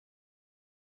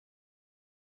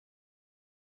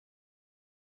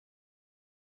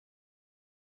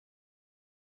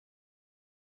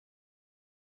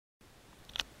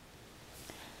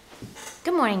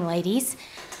Good morning, ladies.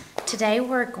 Today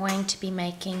we're going to be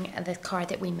making the card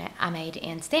that I made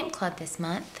in Stamp Club this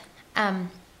month. I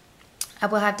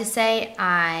will have to say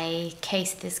I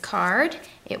cased this card.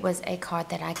 It was a card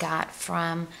that I got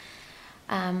from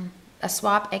a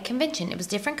swap at convention. It was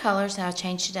different colors, so I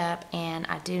changed it up, and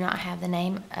I do not have the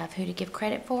name of who to give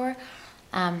credit for.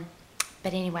 But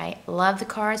anyway, love the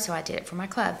card, so I did it for my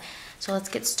club. So let's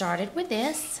get started with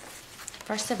this.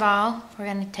 First of all, we're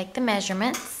going to take the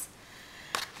measurements.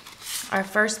 Our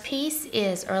first piece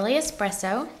is Early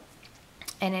Espresso,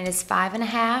 and it is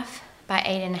 5.5 by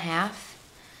 8.5.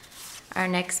 Our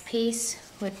next piece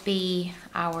would be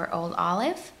our Old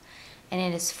Olive, and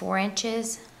it is 4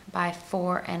 inches by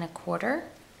 4.25.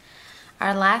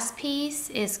 Our last piece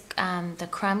is the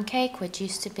Crumb Cake, which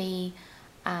used to be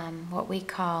what we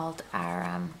called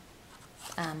our,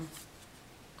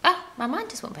 oh, my mind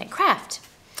just went blank, craft.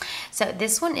 So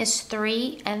this one is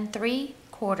 3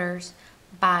 3/4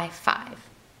 by 5.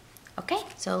 Okay,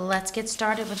 so let's get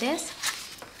started with this.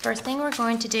 First thing we're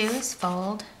going to do is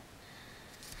fold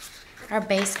our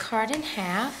base card in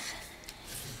half.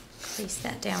 Crease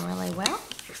that down really well.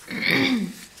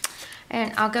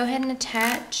 And I'll go ahead and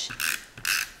attach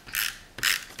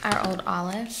our Old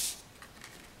Olive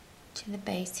to the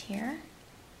base here.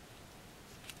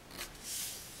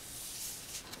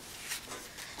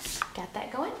 Got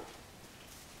that going?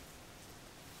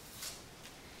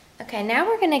 Okay, now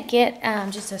we're going to get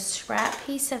just a scrap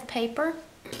piece of paper.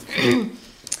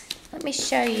 Let me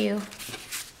show you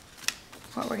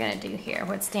what we're going to do here,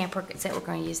 what stamp set we're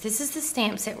going to use. This is the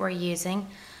stamp set we're using.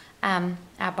 I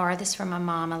borrowed this from my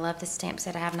mom. I love this stamp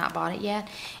set. I have not bought it yet.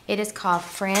 It is called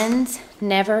Friends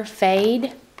Never Fade. I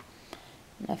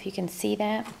don't know if you can see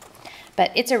that,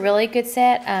 but it's a really good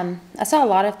set. I saw a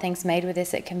lot of things made with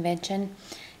this at convention,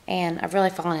 and I've really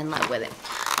fallen in love with it.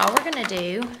 All we're going to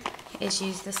do is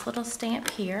use this little stamp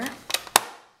here,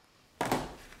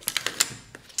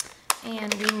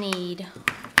 and we need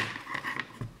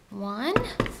one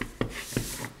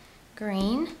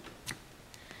green.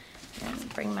 Let me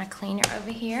bring my cleaner over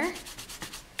here,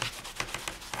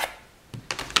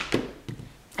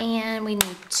 and we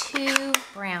need 2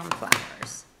 brown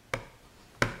flowers.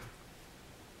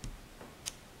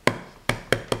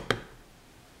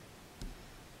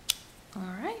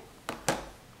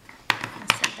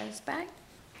 Back.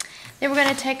 Then we're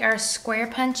going to take our square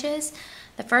punches.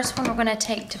 The first one we're going to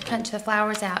take to punch the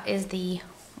flowers out is the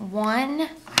 1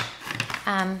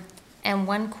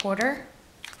 1/4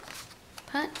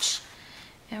 punch,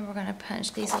 and we're going to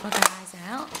punch these little guys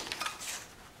out.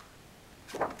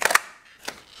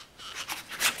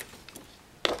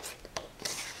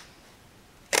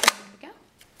 There we go.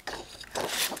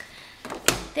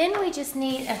 Then we just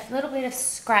need a little bit of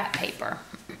scrap paper,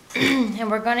 and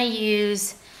we're going to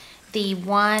use the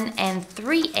 1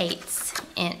 3/8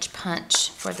 inch punch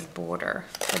for the border,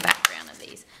 the background of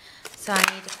these. So I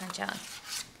need to punch out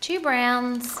 2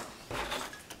 browns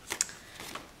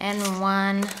and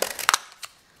 1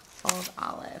 Old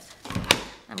Olive.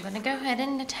 I'm going to go ahead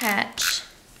and attach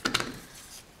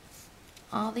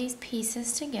all these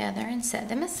pieces together and set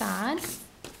them aside.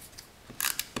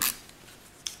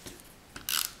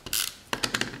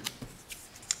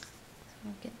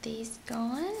 We'll get these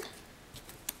going.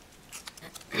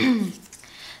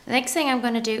 The next thing I'm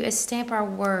going to do is stamp our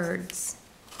words.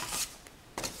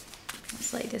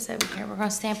 Let's lay this over here. We're going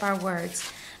to stamp our words.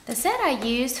 The set I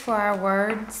used for our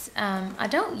words, I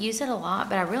don't use it a lot,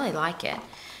 but I really like it.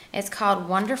 It's called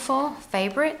Wonderful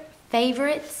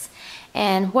Favorites,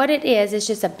 and what it is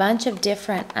just a bunch of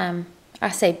different, I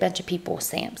say bunch of people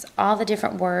stamps, all the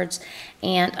different words: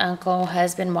 aunt, uncle,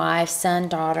 husband, wife, son,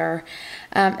 daughter,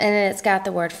 and then it's got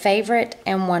the word favorite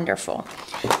and wonderful.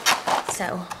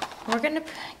 So we're going to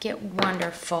get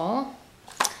wonderful,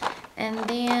 and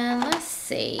then let's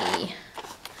see,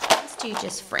 let's do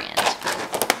just friend.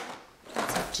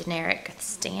 That's a generic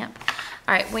stamp.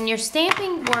 All right, when you're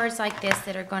stamping words like this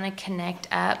that are going to connect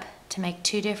up to make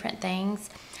 2 different things,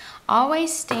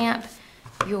 always stamp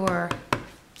your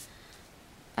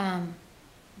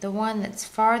the one that's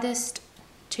farthest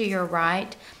to your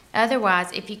right.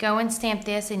 Otherwise, if you go and stamp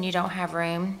this and you don't have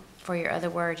room for your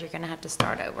other word, you're going to have to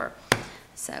start over.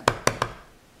 So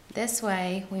this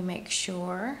way we make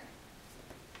sure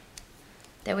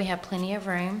that we have plenty of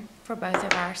room for both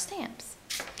of our stamps.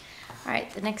 All right,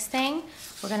 the next thing,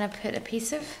 we're going to put a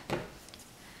piece of,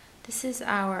 this is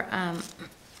our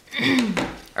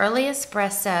Early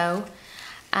Espresso,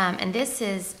 and this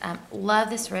is, love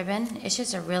this ribbon. It's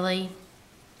just a really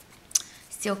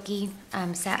silky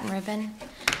satin ribbon.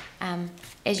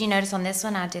 As you notice on this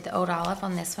one, I did the Old Olive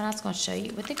on this one. I was going to show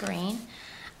you with the green.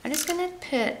 I'm just going to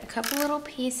put a couple little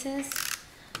pieces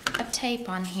of tape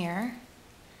on here.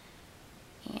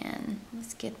 And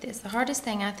let's get this. The hardest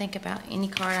thing I think about any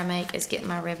card I make is getting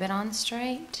my ribbon on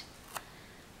straight.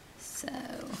 So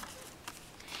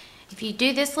if you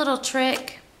do this little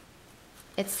trick,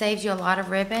 it saves you a lot of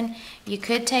ribbon. You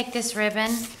could take this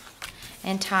ribbon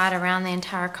and tie it around the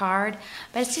entire card,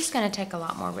 but it's just going to take a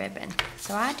lot more ribbon.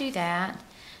 So I do that.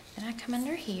 Then I come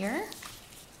under here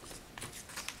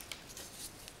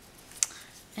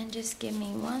and just give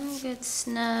me one good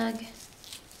snug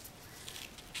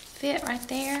fit right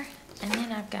there, and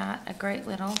then I've got a great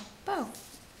little bow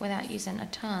without using a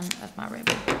ton of my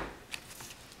ribbon.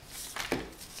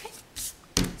 Okay,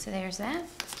 so there's that.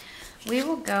 We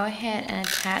will go ahead and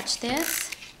attach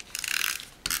this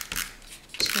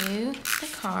to the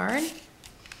card.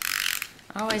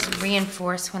 I always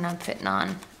reinforce when I'm putting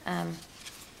on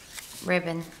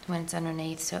ribbon when it's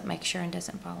underneath, so it makes sure it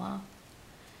doesn't fall off.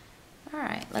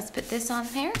 Alright, let's put this on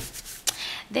here.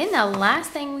 Then the last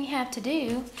thing we have to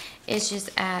do is just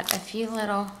add a few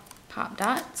little pop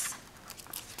dots.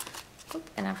 Oop,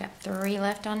 and I've got 3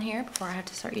 left on here before I have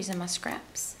to start using my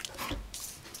scraps.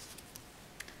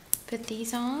 Put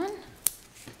these on.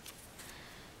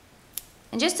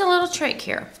 And just a little trick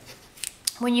here.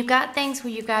 When you've got things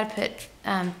where you've got to put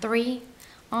 3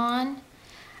 on,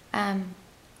 I'm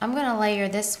going to layer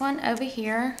this one over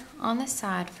here on the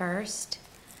side first.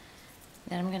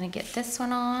 Then I'm going to get this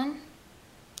one on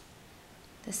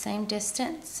the same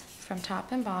distance from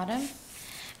top and bottom.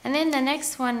 And then the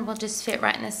next one will just fit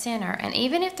right in the center. And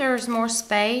even if there's more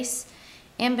space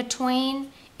in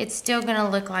between, it's still going to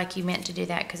look like you meant to do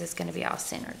that because it's going to be all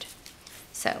centered.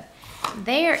 So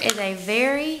there is a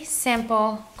very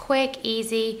simple, quick,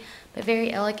 easy, but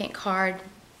very elegant card.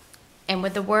 And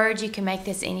with the words, you can make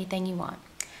this anything you want.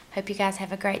 Hope you guys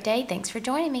have a great day. Thanks for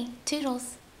joining me.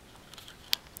 Toodles.